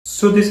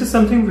So this is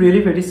something really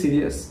very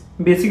serious.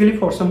 Basically,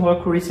 for some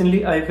work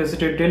recently I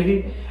visited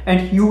Delhi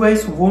and you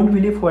guys won't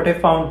believe what I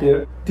found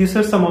there. These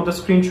are some of the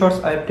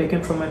screenshots I have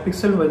taken from my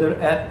Pixel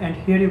Weather app, and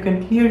here you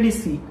can clearly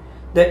see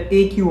the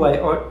AQI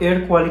or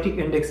air quality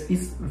index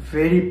is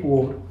very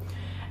poor.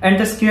 And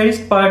the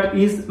scariest part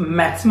is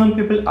maximum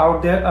people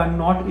out there are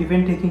not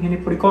even taking any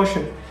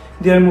precaution.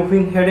 They are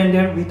moving here and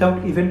there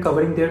without even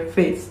covering their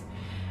face.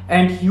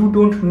 And you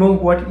don't know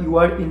what you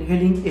are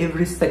inhaling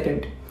every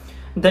second.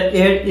 The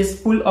air is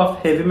full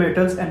of heavy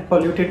metals and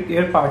polluted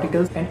air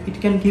particles, and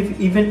it can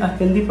give even a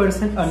healthy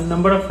person a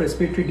number of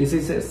respiratory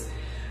diseases.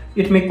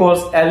 It may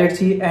cause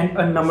allergy and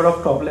a number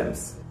of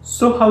problems.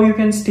 So how you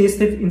can stay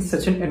safe in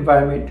such an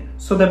environment?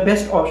 So the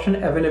best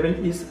option available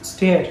is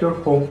stay at your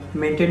home,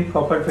 maintain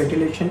proper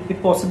ventilation,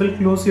 if possible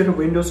close your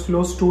windows,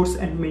 close doors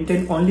and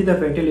maintain only the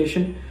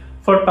ventilation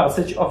for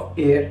passage of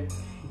air.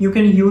 You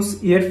can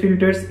use air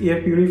filters,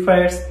 air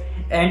purifiers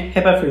and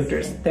HEPA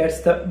filters.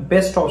 That's the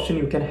best option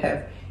you can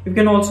have. You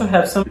can also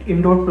have some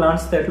indoor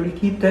plants that will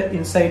keep the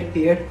inside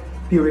air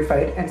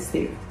purified and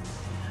safe.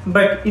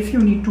 But if you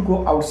need to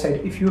go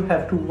outside, if you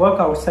have to work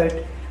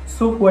outside,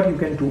 so what you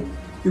can do?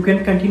 You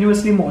can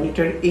continuously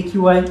monitor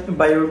AQI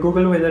by your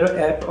Google Weather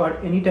app or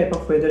any type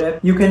of weather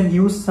app. You can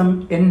use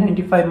some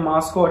N95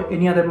 mask or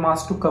any other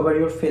mask to cover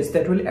your face.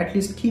 That will at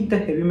least keep the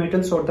heavy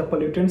metals or the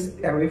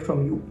pollutants away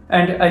from you.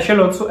 And I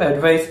shall also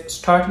advise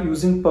start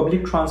using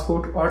public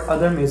transport or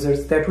other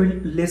measures that will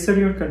lessen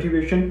your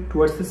contribution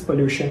towards this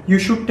pollution. You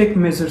should take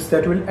measures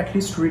that will at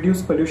least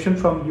reduce pollution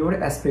from your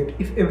aspect.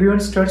 If everyone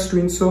starts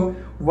doing so,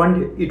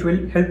 one day it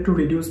will help to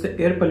reduce the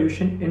air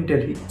pollution in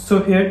Delhi.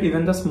 So here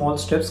even the small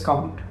steps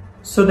count.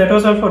 So that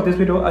was all for this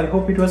video. I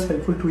hope it was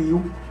helpful to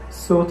you.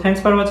 So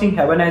thanks for watching.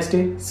 Have a nice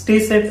day. Stay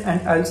safe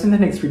and I'll see you in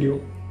the next video.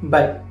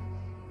 Bye.